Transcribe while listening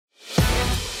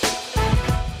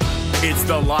It's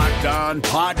the Locked On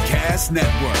Podcast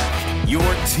Network, your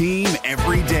team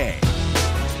every day.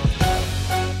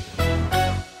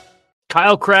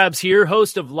 Kyle Krabs here,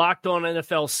 host of Locked On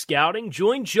NFL Scouting.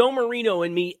 Join Joe Marino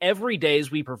and me every day as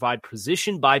we provide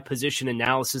position-by-position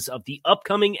analysis of the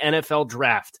upcoming NFL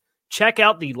Draft. Check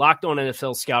out the Locked On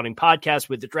NFL Scouting podcast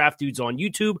with the Draft Dudes on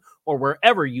YouTube or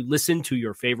wherever you listen to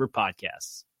your favorite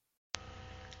podcasts.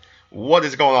 What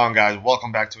is going on, guys?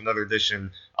 Welcome back to another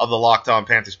edition of the Locked On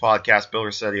Panthers podcast. Bill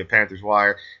Rossetti of Panthers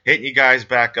Wire hitting you guys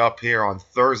back up here on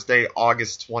Thursday,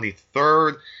 August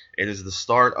 23rd. It is the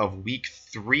start of week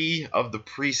 3 of the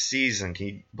preseason. Can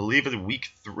you believe it? Week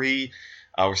 3.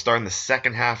 We're starting the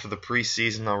second half of the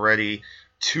preseason already.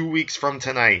 2 weeks from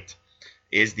tonight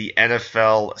is the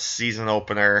NFL season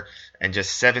opener, and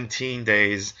just 17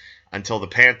 days until the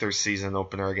Panthers season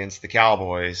opener against the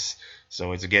Cowboys.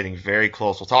 So it's getting very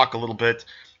close. We'll talk a little bit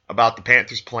about the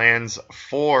Panthers' plans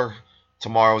for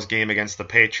tomorrow's game against the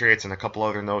Patriots and a couple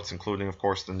other notes, including, of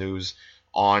course, the news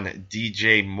on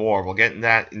DJ Moore. We'll get in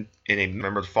that in a...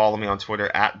 Remember to follow me on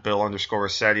Twitter at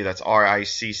Bill_Rossetti. That's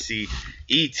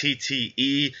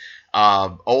RICCETTE.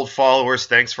 Old followers,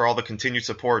 thanks for all the continued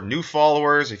support. New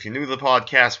followers, if you're new to the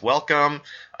podcast, welcome.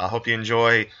 I hope you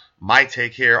enjoy my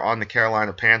take here on the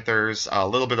Carolina Panthers. A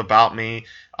little bit about me.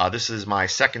 This is my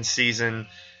second season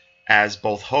as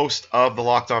both host of the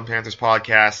Locked On Panthers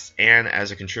podcast and as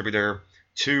a contributor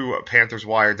to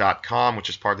PanthersWire.com, which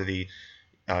is part of the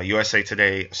USA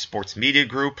Today Sports Media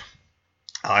Group.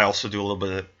 I also do a little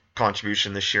bit of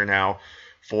contribution this year now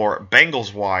for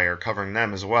Bengals Wire, covering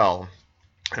them as well.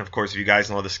 And of course, if you guys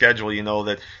know the schedule, you know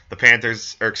that the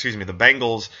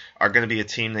Bengals are going to be a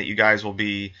team that you guys will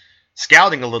be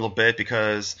scouting a little bit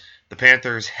because the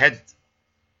Panthers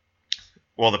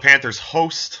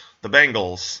host the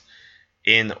Bengals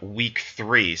in week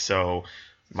 3. So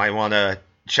you might want to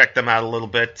check them out a little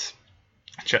bit.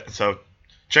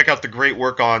 Check out the great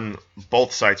work on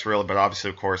both sites, really, but obviously,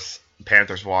 of course,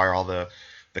 Panthers Wire, all the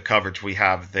coverage we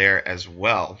have there as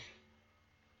well.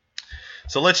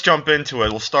 So let's jump into it.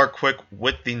 We'll start quick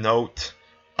with the note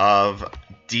of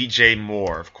DJ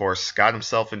Moore. Of course, got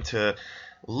himself into a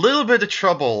little bit of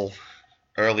trouble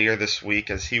earlier this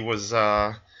week as he was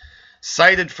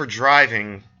cited for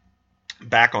driving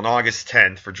back on August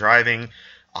 10th, for driving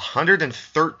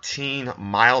 113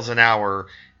 miles an hour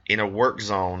in a work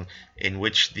zone in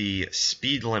which the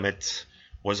speed limit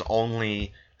was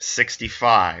only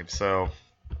 65. So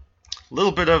a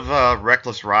little bit of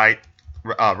reckless driving.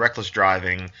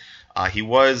 He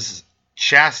was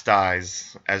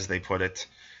chastised, as they put it,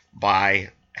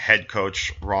 by head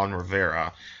coach Ron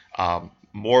Rivera.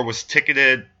 Moore was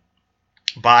ticketed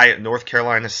by North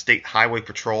Carolina State Highway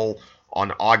Patrol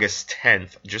on August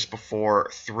 10th, just before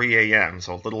 3 a.m.,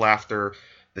 so a little after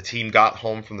the team got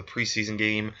home from the preseason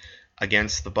game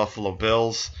against the Buffalo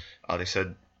Bills. They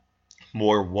said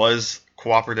Moore was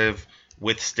cooperative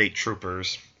with state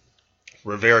troopers.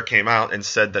 Rivera came out and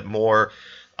said that Moore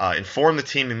informed the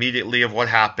team immediately of what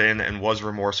happened and was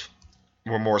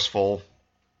remorseful.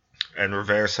 And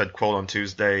Rivera said, quote, on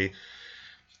Tuesday,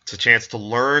 "It's a chance to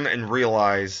learn and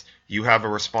realize you have a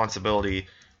responsibility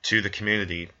to the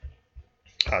community."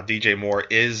 DJ Moore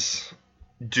is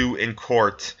due in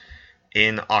court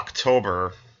in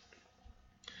October.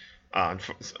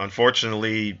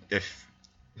 Unfortunately, if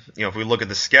we look at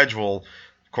the schedule,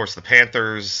 of course, the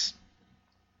Panthers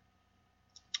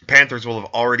will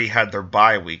have already had their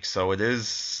bye week, so it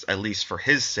is, at least for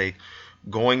his sake,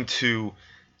 going to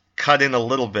cut in a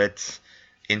little bit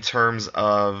in terms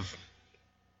of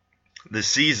the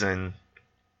season,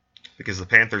 because the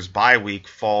Panthers' bye week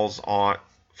falls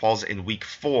in week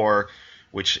 4,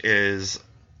 which is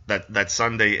that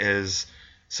Sunday is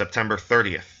September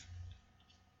 30th.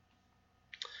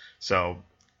 So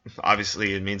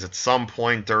obviously it means at some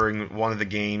point during one of the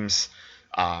games,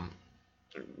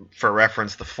 for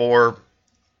reference, the four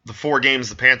games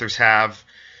the Panthers have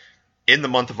in the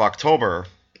month of October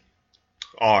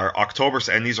are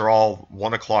and these are all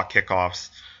 1 o'clock kickoffs.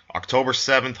 October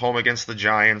 7th, home against the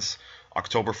Giants.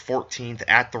 October 14th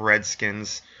at the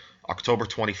Redskins. October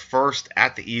 21st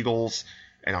at the Eagles.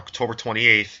 And October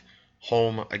 28th,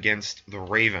 home against the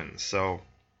Ravens. So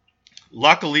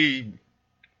luckily,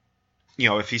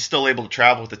 if he's still able to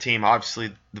travel with the team,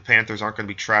 obviously the Panthers aren't going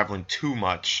to be traveling too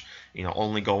much,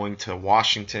 only going to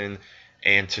Washington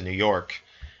and to New York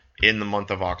in the month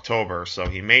of October. So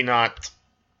he may not,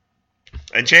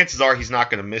 and chances are he's not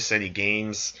going to miss any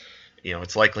games.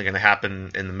 It's likely going to happen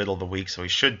in the middle of the week, so he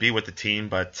should be with the team.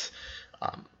 But,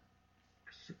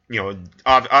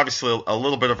 obviously a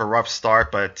little bit of a rough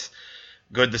start, but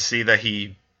good to see that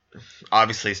he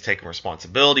obviously has taken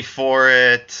responsibility for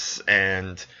it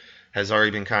and has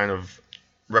already been kind of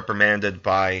reprimanded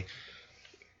by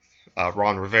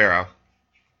Ron Rivera.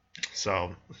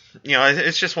 So,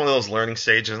 it's just one of those learning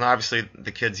stages, and obviously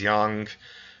the kid's young.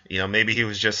 Maybe he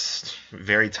was just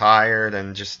very tired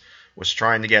and just was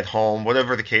trying to get home,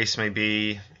 whatever the case may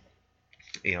be.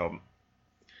 You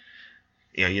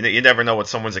never know what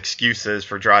someone's excuse is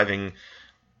for driving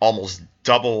almost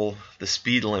double the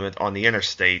speed limit on the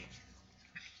interstate,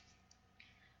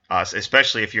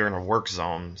 especially if you're in a work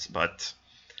zone. But,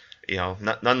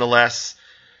 nonetheless,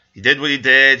 he did what he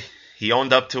did. He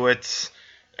owned up to it,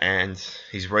 and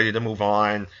he's ready to move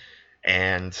on.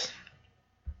 And,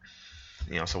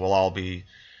 so we'll all be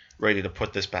ready to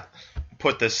put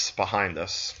this behind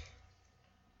us.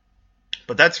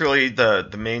 But that's really the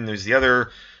main news. The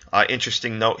other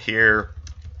interesting note here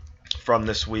from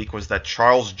this week was that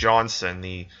Charles Johnson,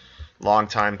 the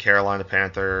longtime Carolina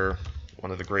Panther,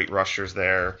 one of the great rushers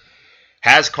there,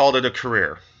 has called it a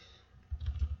career.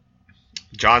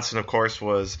 Johnson, of course,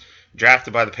 was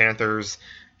drafted by the Panthers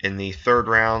in the third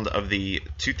round of the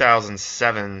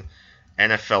 2007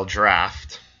 NFL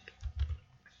Draft.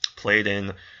 Played in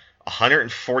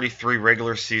 143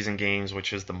 regular season games,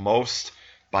 which is the most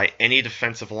by any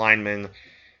defensive lineman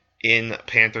in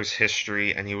Panthers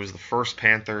history, and he was the first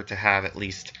Panther to have at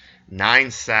least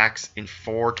 9 sacks in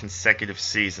 4 consecutive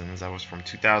seasons. That was from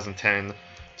 2010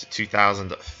 to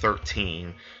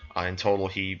 2013. In total,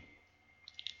 he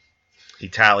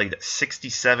tallied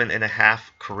 67.5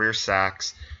 career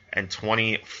sacks and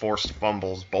 20 forced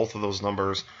fumbles. Both of those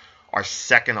numbers are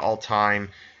second all-time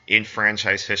in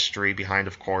franchise history, behind,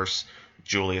 of course,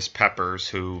 Julius Peppers,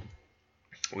 who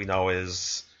we know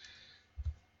is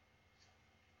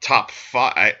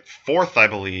fourth, I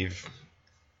believe,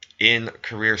 in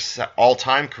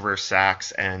all-time career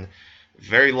sacks, and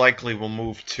very likely will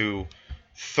move to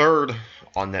third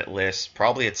on that list,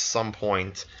 probably at some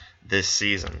point this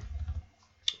season.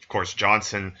 Of course,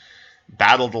 Johnson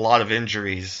battled a lot of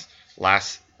injuries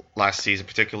last season,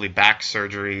 particularly back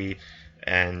surgery,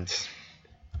 and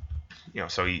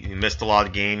so he missed a lot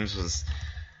of games, was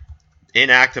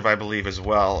inactive, I believe, as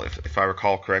well, if I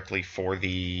recall correctly, for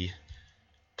the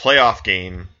playoff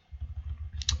game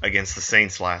against the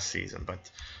Saints last season.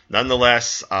 But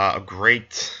nonetheless, a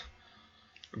great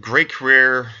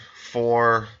career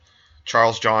for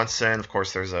Charles Johnson. Of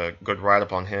course, there's a good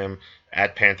write-up on him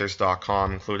at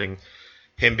Panthers.com, including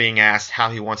him being asked how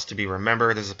he wants to be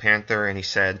remembered as a Panther, and he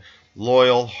said,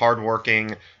 loyal,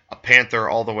 hardworking, a Panther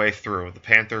all the way through. The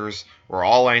Panthers were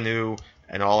all I knew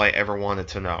and all I ever wanted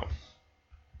to know.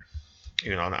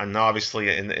 And obviously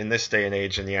in this day and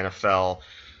age in the NFL,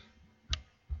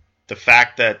 the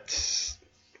fact that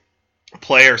a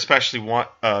player, especially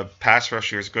a pass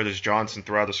rusher as good as Johnson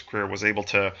throughout his career, was able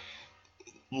to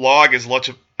log as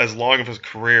long of his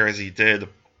career as he did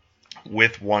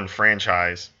with one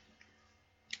franchise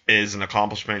is an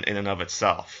accomplishment in and of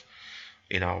itself.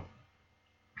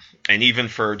 And even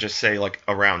for just say like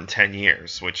around 10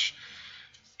 years, which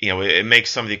it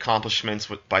makes some of the accomplishments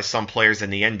by some players in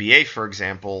the NBA, for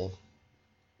example,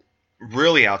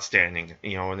 really outstanding.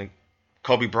 And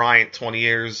Kobe Bryant, 20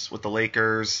 years with the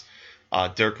Lakers.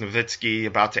 Dirk Nowitzki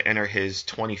about to enter his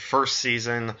 21st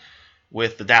season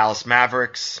with the Dallas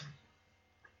Mavericks.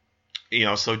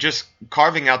 So just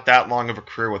carving out that long of a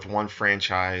career with one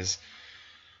franchise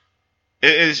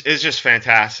is just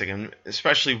fantastic, and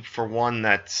especially for one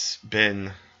that's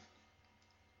been,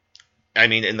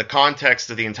 in the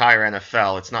context of the entire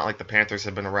NFL, it's not like the Panthers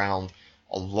have been around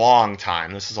a long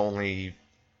time. This is only,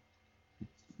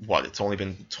 it's only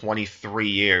been 23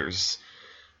 years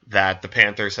that the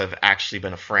Panthers have actually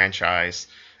been a franchise,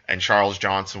 and Charles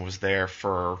Johnson was there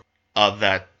of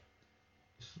that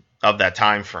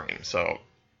time frame. So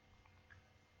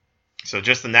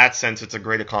just in that sense, it's a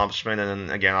great accomplishment,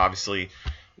 and again, obviously,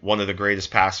 one of the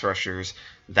greatest pass rushers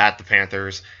that the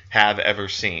Panthers have ever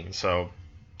seen. So,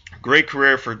 great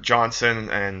career for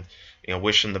Johnson, and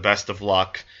wish him the best of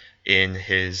luck in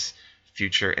his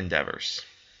future endeavors.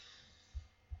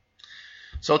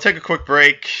 So I'll take a quick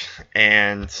break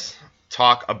and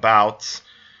talk about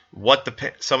what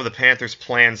some of the Panthers'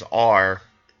 plans are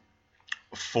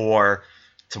for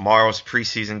tomorrow's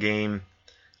preseason game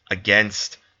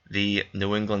against the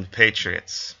New England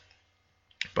Patriots.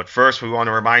 But first, we want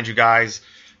to remind you guys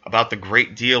about the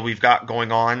great deal we've got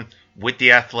going on with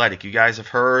The Athletic. You guys have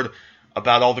heard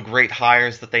about all the great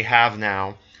hires that they have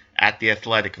now at The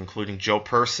Athletic, including Joe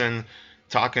Person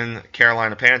talking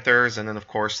Carolina Panthers, and then, of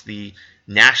course, the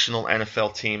national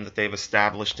NFL team that they've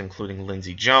established, including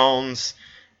Lindsey Jones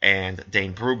and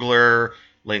Dane Brugler,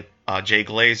 Jay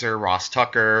Glazer, Ross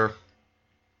Tucker.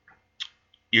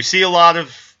 You see a lot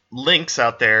of links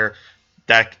out there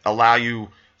that allow you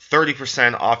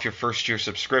 30% off your first year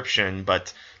subscription.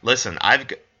 But listen, I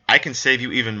can save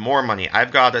you even more money.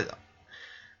 I've got a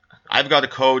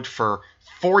code for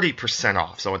 40%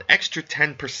 off, so an extra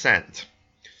 10%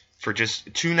 for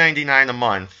just $2.99 a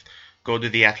month. Go to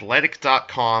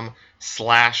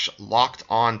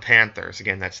theathletic.com/LockedOnPanthers.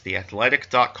 Again, that's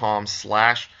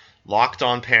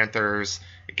theathletic.com/LockedOnPanthers.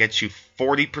 It gets you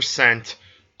 40%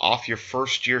 off your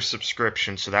first year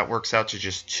subscription, so that works out to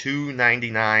just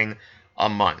 $2.99 a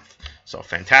month. So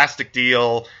fantastic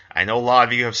deal. I know a lot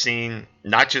of you have seen,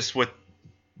 not just with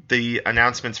the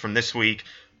announcements from this week,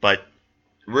 but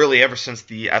really ever since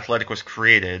The Athletic was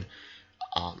created,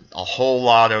 a whole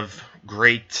lot of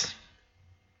great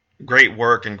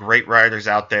work and great writers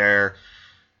out there.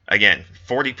 Again,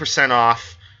 40%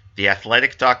 off,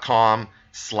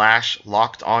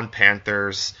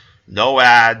 theathletic.com/LockedOnPanthers. No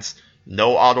ads,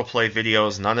 no autoplay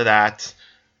videos, none of that.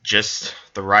 Just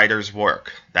the writer's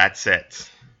work. That's it.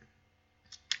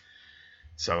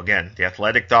 So again,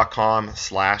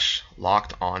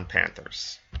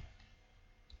 theathletic.com/LockedOnPanthers.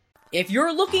 If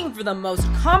you're looking for the most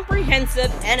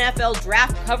comprehensive NFL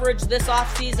draft coverage this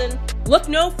offseason, look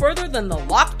no further than the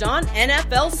Locked On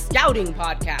NFL Scouting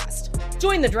Podcast.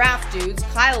 Join the draft dudes,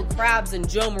 Kyle Krabs and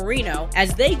Joe Marino,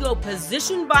 as they go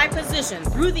position by position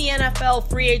through the NFL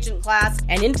free agent class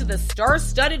and into the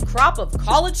star-studded crop of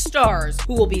college stars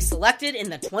who will be selected in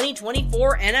the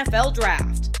 2024 NFL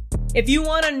Draft. If you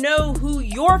want to know who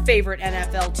your favorite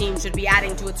NFL team should be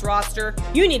adding to its roster,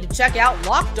 you need to check out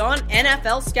Locked On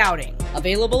NFL Scouting,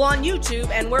 available on YouTube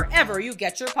and wherever you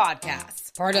get your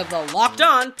podcasts. Part of the Locked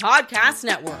On Podcast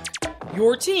Network,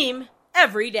 your team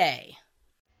every day.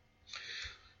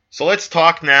 So let's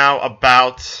talk now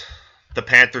about the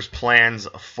Panthers' plans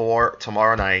for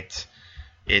tomorrow night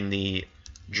in the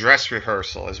dress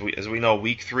rehearsal. As we know,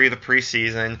 week 3 of the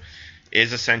preseason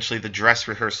is essentially the dress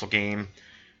rehearsal game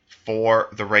for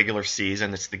the regular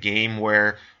season. It's the game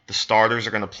where the starters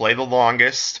are going to play the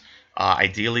longest.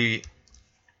 Ideally,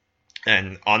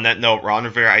 and on that note, Ron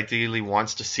Rivera ideally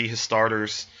wants to see his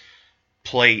starters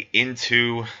play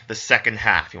into the second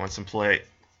half. He wants them to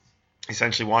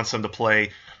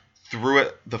play through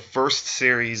the first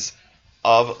series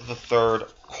of the third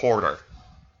quarter.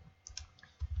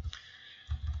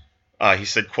 He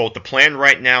said, quote, "The plan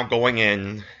right now going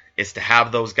in is to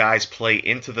have those guys play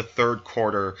into the third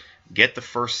quarter, get the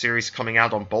first series coming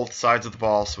out on both sides of the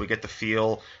ball so we get the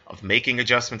feel of making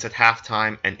adjustments at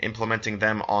halftime and implementing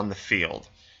them on the field.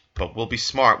 But we'll be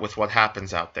smart with what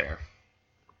happens out there."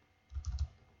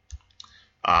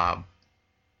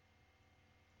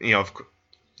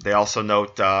 They also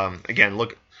note,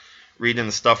 reading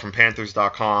the stuff from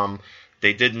Panthers.com,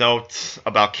 they did note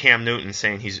about Cam Newton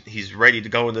saying he's ready to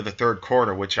go into the third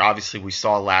quarter, which obviously we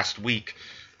saw last week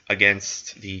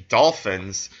against the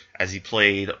Dolphins as he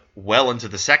played well into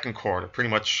the second quarter, pretty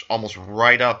much almost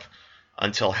right up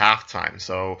until halftime.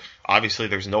 So obviously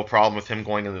there's no problem with him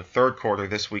going into the third quarter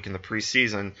this week in the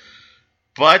preseason.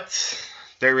 But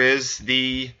there is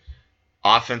the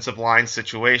offensive line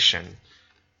situation.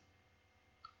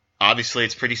 Obviously,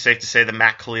 it's pretty safe to say that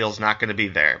Matt Khalil's not going to be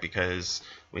there because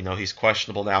we know he's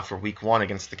questionable now for week 1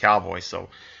 against the Cowboys. So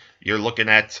you're looking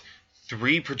at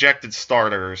 3 projected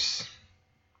starters,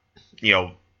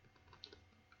 week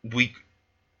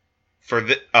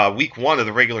 1 of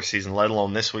the regular season, let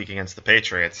alone this week against the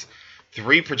Patriots.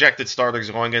 3 projected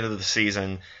starters going into the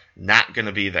season, not going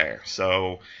to be there.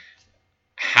 So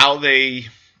how they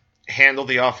handle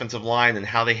the offensive line and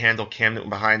how they handle Cam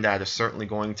Newton behind that is certainly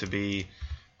going to be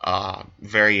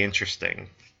very interesting,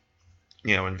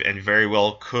 and very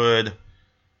well could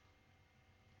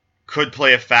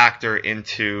play a factor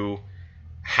into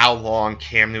how long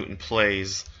Cam Newton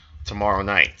plays tomorrow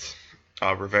night.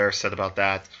 Rivera said about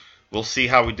that, "We'll see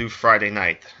how we do Friday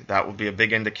night. That will be a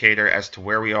big indicator as to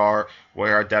where we are,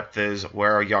 where our depth is,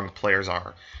 where our young players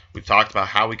are. We've talked about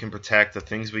how we can protect, the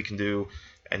things we can do,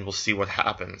 and we'll see what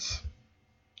happens."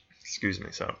 Excuse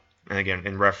me. So, and again,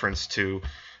 in reference to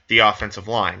the offensive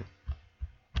line.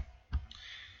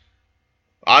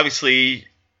 Obviously,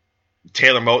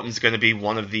 Taylor Moton's going to be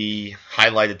one of the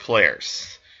highlighted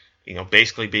players.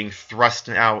 Basically being thrust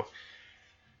out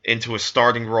into a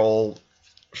starting role.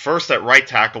 First at right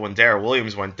tackle when Darrell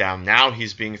Williams went down. Now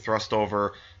he's being thrust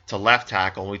over to left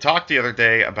tackle. We talked the other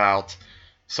day about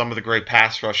some of the great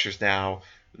pass rushers now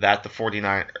that the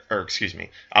 49ers,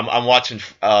 I'm watching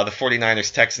the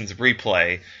 49ers-Texans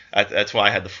replay. That's why I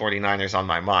had the 49ers on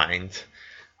my mind.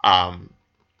 The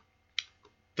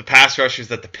pass rushers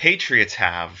that the Patriots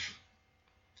have,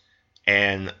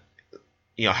 and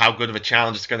how good of a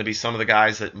challenge it's going to be. Some of the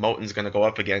guys that Moton's going to go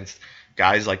up against,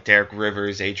 guys like Derek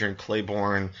Rivers, Adrian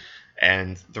Claiborne,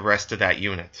 and the rest of that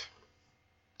unit.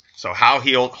 So how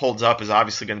he holds up is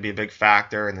obviously going to be a big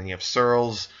factor. And then you have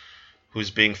Searles, who's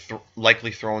being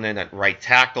likely thrown in at right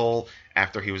tackle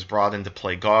after he was brought in to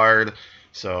play guard.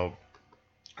 So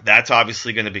that's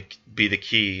obviously going to be the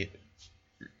key.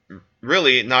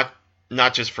 Really, not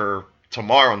just for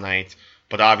tomorrow night,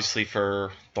 but obviously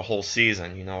for the whole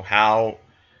season. How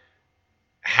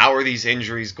are these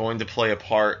injuries going to play a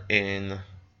part in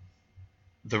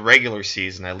the regular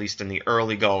season, at least in the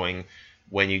early going,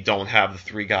 when you don't have the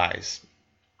three guys?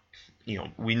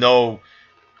 We know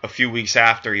a few weeks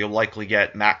after you'll likely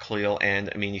get Matt Khalil and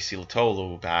Amini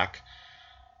Silatolu back,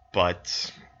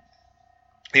 but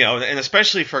and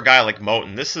especially for a guy like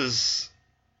Moton,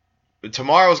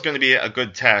 tomorrow is going to be a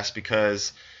good test,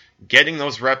 because getting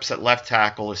those reps at left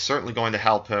tackle is certainly going to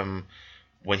help him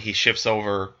when he shifts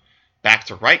over back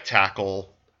to right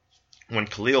tackle when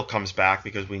Khalil comes back,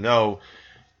 because we know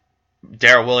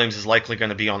Darrell Williams is likely going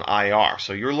to be on IR.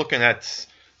 So you're looking at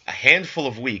a handful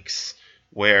of weeks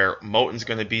where Moton's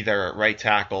going to be there at right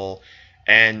tackle.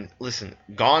 And listen,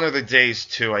 gone are the days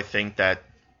too, I think, that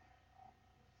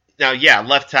now,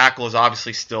 left tackle is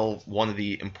obviously still one of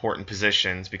the important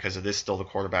positions because it is still the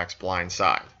quarterback's blind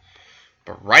side.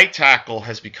 But right tackle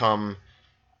has become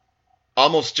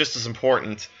almost just as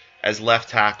important as left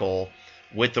tackle,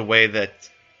 with the way that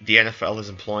the NFL is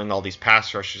employing all these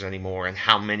pass rushers anymore, and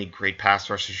how many great pass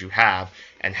rushers you have,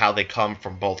 and how they come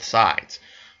from both sides.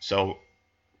 So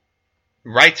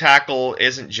right tackle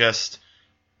isn't just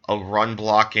a run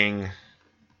blocking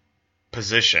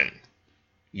position.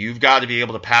 You've got to be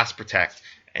able to pass protect.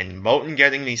 And Moton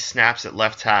getting these snaps at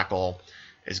left tackle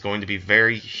is going to be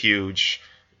very huge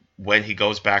when he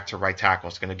goes back to right tackle.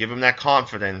 It's going to give him that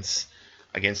confidence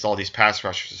against all these pass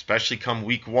rushers, especially come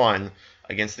week 1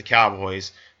 against the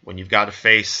Cowboys, when you've got to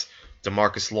face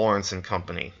DeMarcus Lawrence and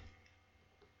company.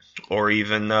 Or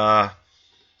even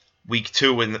week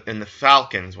 2 in the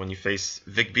Falcons, when you face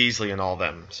Vic Beasley and all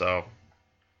them. So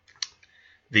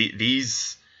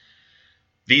these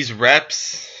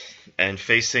reps and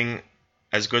facing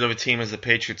as good of a team as the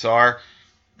Patriots are,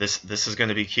 this is going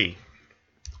to be key.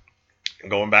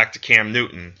 Going back to Cam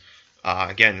Newton,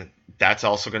 again, that's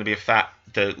also going to be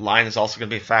the line is also going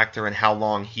to be a factor in how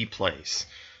long he plays.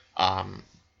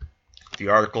 The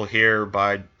article here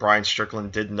by Brian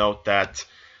Strickland did note that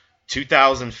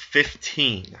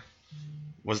 2015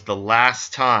 was the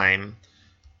last time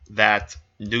that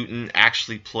Newton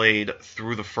actually played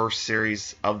through the first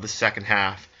series of the second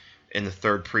half in the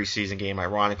third preseason game.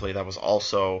 Ironically, that was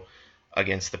also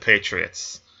against the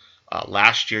Patriots.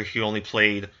 Last year, he only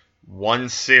played one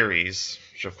series,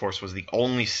 which of course was the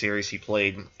only series he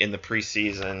played in the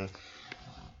preseason.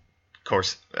 Of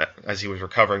course, as he was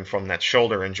recovering from that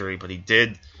shoulder injury, but he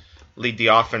did lead the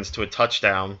offense to a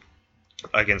touchdown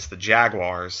against the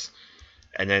Jaguars.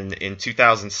 And then in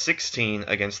 2016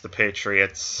 against the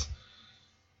Patriots,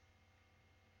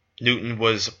 Newton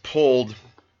was pulled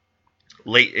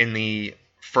late in the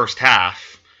first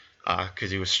half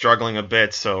because he was struggling a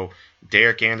bit. So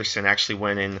Derek Anderson actually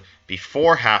went in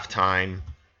before halftime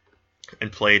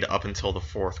and played up until the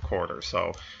fourth quarter.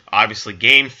 So obviously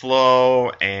game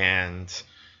flow and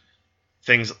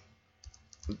things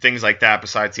like that,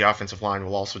 besides the offensive line,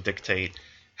 will also dictate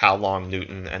how long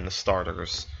Newton and the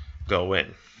starters go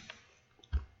in.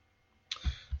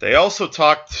 They also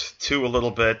talked too a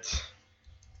little bit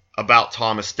about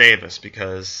Thomas Davis,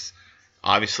 because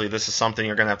obviously this is something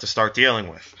you're going to have to start dealing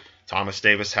with. Thomas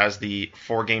Davis has the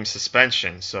 4-game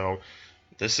suspension, so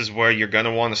this is where you're going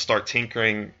to want to start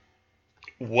tinkering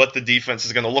what the defense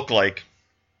is going to look like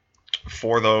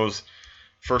for those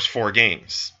first 4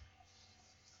 games.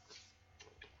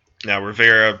 Now,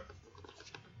 Rivera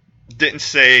didn't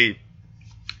say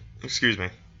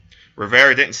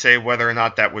whether or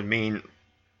not that would mean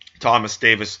Thomas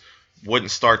Davis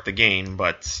wouldn't start the game,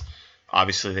 but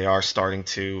obviously they are starting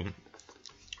to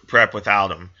prep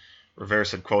without him. Rivera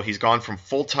said, quote, "He's gone from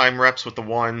full-time reps with the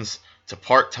ones to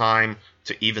part-time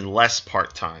to even less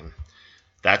part-time.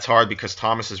 That's hard because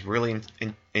Thomas is really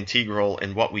integral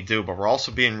in what we do, but we're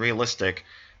also being realistic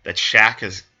that Shaq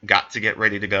has got to get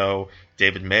ready to go.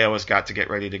 David Mayo has got to get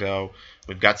ready to go.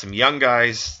 We've got some young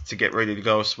guys to get ready to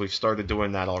go, so we've started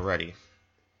doing that already."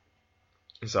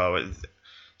 So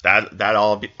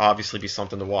that'll obviously be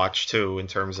something to watch too, in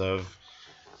terms of,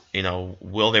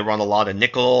 will they run a lot of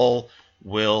nickel?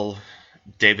 Will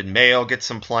David Mayo get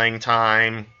some playing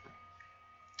time?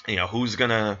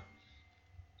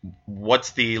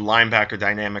 What's the linebacker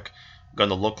dynamic going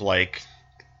to look like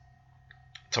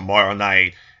tomorrow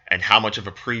night and how much of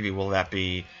a preview will that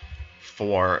be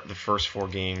for the first 4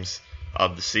 games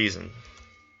of the season.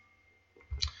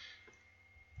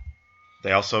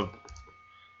 They also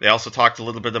talked a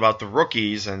little bit about the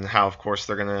rookies and how, of course,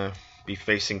 they're going to be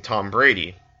facing Tom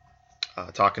Brady.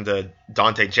 Talking to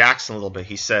Dante Jackson a little bit,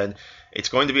 he said, it's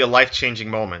going to be a life-changing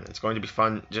moment. It's going to be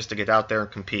fun just to get out there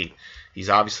and compete. He's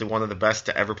obviously one of the best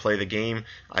to ever play the game.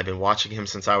 I've been watching him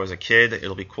since I was a kid.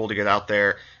 It'll be cool to get out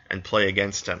there and play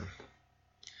against him.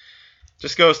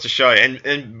 Just goes to show you.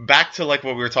 And back to like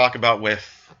what we were talking about with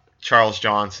Charles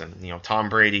Johnson. You know, Tom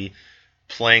Brady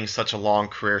playing such a long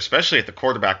career, especially at the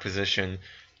quarterback position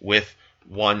with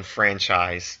one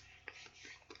franchise.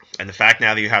 And the fact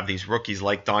now that you have these rookies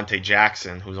like Dante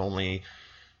Jackson, who's only,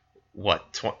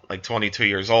 22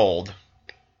 years old.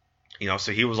 You know,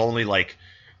 so he was only like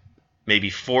maybe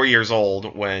 4 years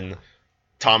old when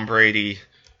Tom Brady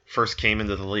first came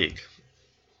into the league.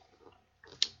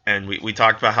 And we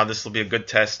talked about how this will be a good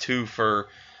test, too, for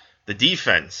the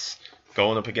defense,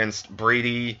 going up against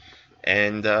Brady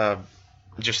and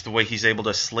just the way he's able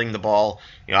to sling the ball.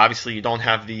 You know, obviously you don't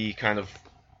have the kind of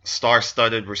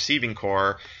star-studded receiving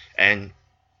core. And,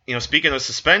 you know, speaking of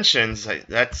suspensions,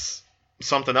 that's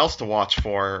something else to watch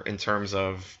for in terms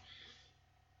of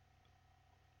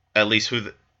at least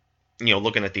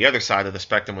looking at the other side of the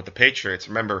spectrum with the Patriots.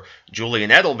 Remember,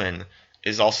 Julian Edelman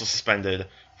is also suspended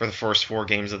for the first 4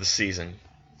 games of the season.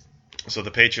 So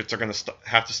the Patriots are going to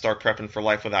have to start prepping for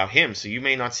life without him. So you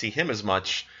may not see him as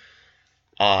much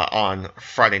on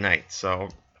Friday night. So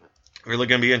really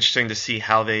going to be interesting to see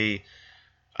how they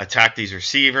attack these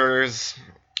receivers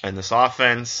and this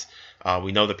offense.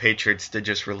 We know the Patriots did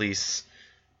just release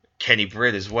Kenny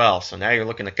Britt as well. So now you're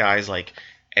looking at guys like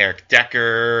Eric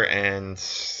Decker and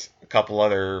a couple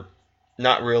other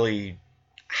not really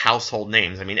household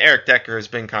names. I mean, Eric Decker has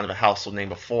been kind of a household name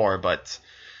before, but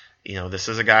you know, this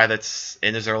is a guy that's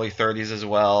in his early 30s as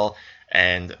well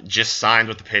and just signed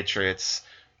with the Patriots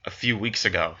a few weeks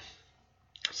ago.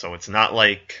 So it's not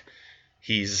like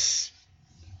he's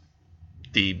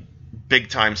the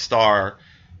big-time star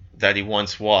that he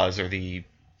once was, or the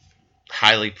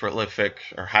highly prolific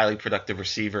or highly productive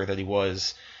receiver that he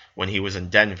was when he was in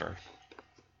Denver.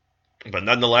 But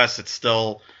nonetheless, it's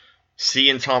still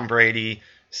seeing Tom Brady,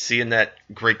 seeing that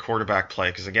great quarterback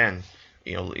play. Because again,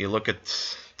 you know, you look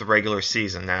at the regular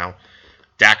season now.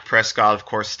 Dak Prescott, of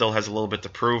course, still has a little bit to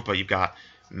prove, but you've got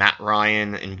Matt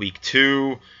Ryan in week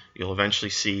 2. You'll eventually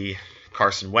see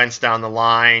Carson Wentz down the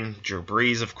line, Drew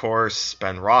Brees, of course,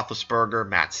 Ben Roethlisberger,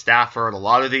 Matt Stafford, a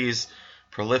lot of these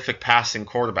prolific passing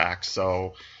quarterbacks.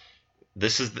 So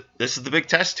this is the big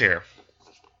test here.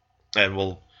 And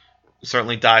we'll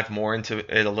certainly dive more into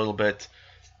it a little bit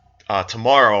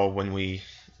tomorrow when we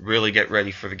really get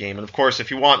ready for the game. And of course,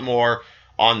 if you want more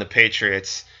on the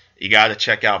Patriots, you got to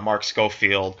check out Mark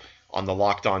Schofield on the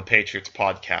Locked On Patriots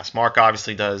podcast. Mark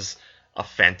obviously does a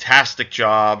fantastic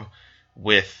job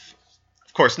with,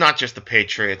 of course, not just the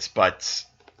Patriots, but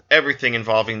everything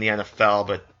involving the NFL,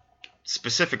 but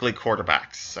specifically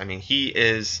quarterbacks. I mean, he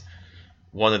is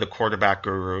one of the quarterback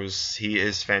gurus. He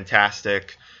is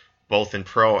fantastic, both in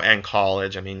pro and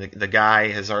college. I mean, the guy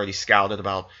has already scouted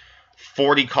about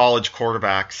 40 college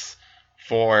quarterbacks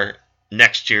for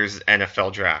next year's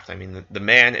NFL draft. I mean, the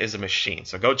man is a machine.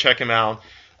 So go check him out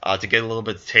to get a little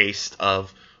bit of taste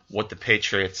of what the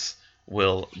Patriots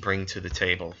will bring to the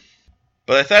table.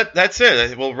 But that's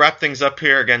it. We'll wrap things up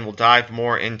here. Again, we'll dive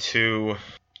more into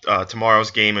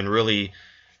tomorrow's game and really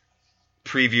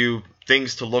preview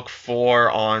things to look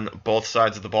for on both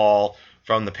sides of the ball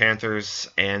from the Panthers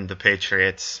and the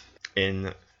Patriots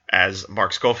in, as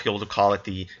Mark Schofield would call it,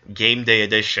 the game day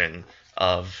edition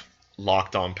of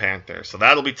Locked On Panthers. So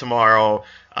that'll be tomorrow.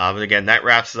 But again, that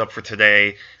wraps it up for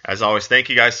today. As always, thank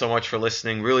you guys so much for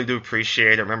listening. Really do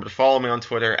appreciate it. Remember to follow me on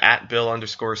Twitter at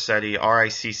Bill_Setti,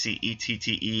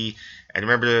 RICCETTE. And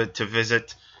remember to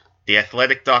visit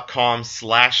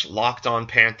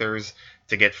theathletic.com/LockedOnPanthers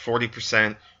to get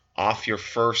 40% off your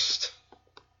first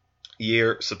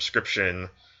year subscription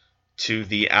to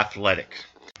The Athletic.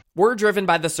 We're driven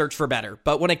by the search for better,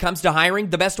 but when it comes to hiring,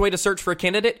 the best way to search for a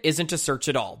candidate isn't to search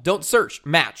at all. Don't search,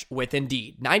 match with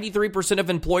Indeed. 93% of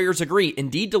employers agree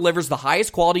Indeed delivers the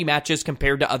highest quality matches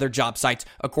compared to other job sites,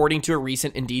 according to a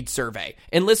recent Indeed survey.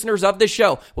 And listeners of this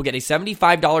show will get a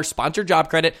 $75 sponsored job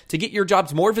credit to get your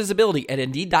jobs more visibility at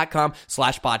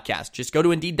Indeed.com/podcast. Just go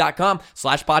to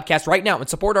Indeed.com/podcast right now and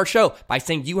support our show by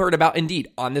saying you heard about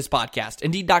Indeed on this podcast.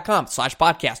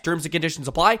 Indeed.com/podcast. Terms and conditions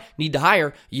apply. Need to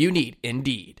hire? You need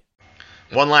Indeed.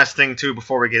 One last thing, too,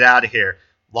 before we get out of here.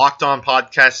 Locked On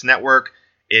Podcast Network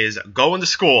is going to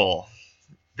school.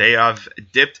 They have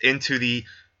dipped into the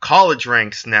college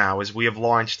ranks now, as we have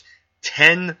launched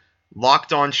 10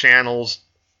 Locked On channels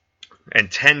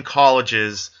and 10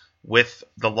 colleges with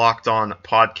the Locked On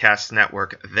Podcast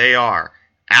Network. They are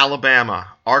Alabama,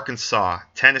 Arkansas,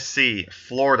 Tennessee,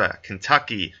 Florida,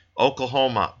 Kentucky,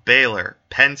 Oklahoma, Baylor,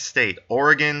 Penn State,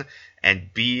 Oregon, and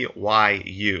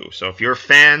BYU. So if you're a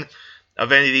fan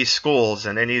of any of these schools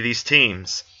and any of these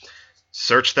teams,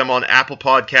 search them on Apple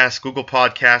Podcasts, Google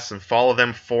Podcasts, and follow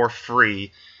them for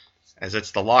free, as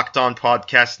it's the Locked On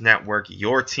Podcast Network,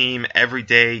 your team every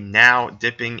day, now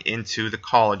dipping into the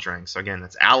college ranks. So again,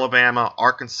 that's Alabama,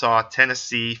 Arkansas,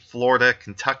 Tennessee, Florida,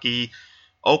 Kentucky,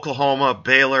 Oklahoma,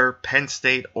 Baylor, Penn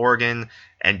State, Oregon,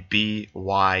 and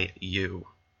BYU.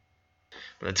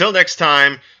 But until next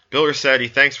time, Bill Rossetti,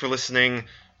 thanks for listening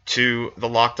to the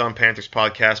Locked On Panthers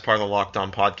podcast, part of the Locked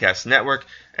On Podcast Network,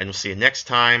 and we'll see you next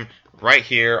time right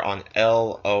here on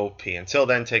LOP. Until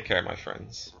then, take care, my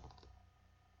friends.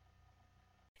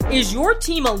 Is your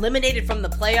team eliminated from the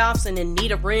playoffs and in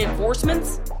need of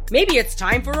reinforcements? Maybe it's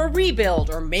time for a rebuild,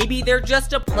 or maybe they're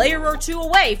just a player or two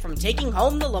away from taking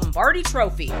home the Lombardi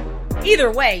Trophy.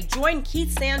 Either way, join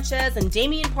Keith Sanchez and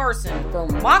Damian Parson for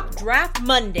Mock Draft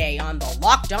Monday on the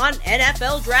Locked On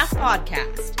NFL Draft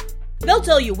Podcast. They'll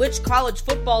tell you which college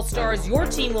football stars your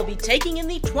team will be taking in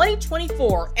the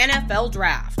 2024 NFL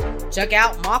Draft. Check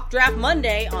out Mock Draft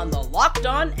Monday on the Locked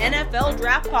On NFL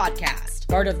Draft Podcast,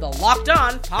 part of the Locked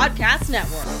On Podcast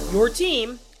Network, your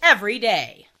team every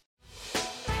day.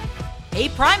 Hey,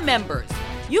 Prime members,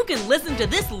 you can listen to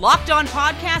this Locked On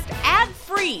podcast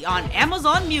ad-free on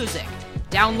Amazon Music.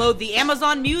 Download the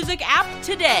Amazon Music app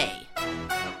today.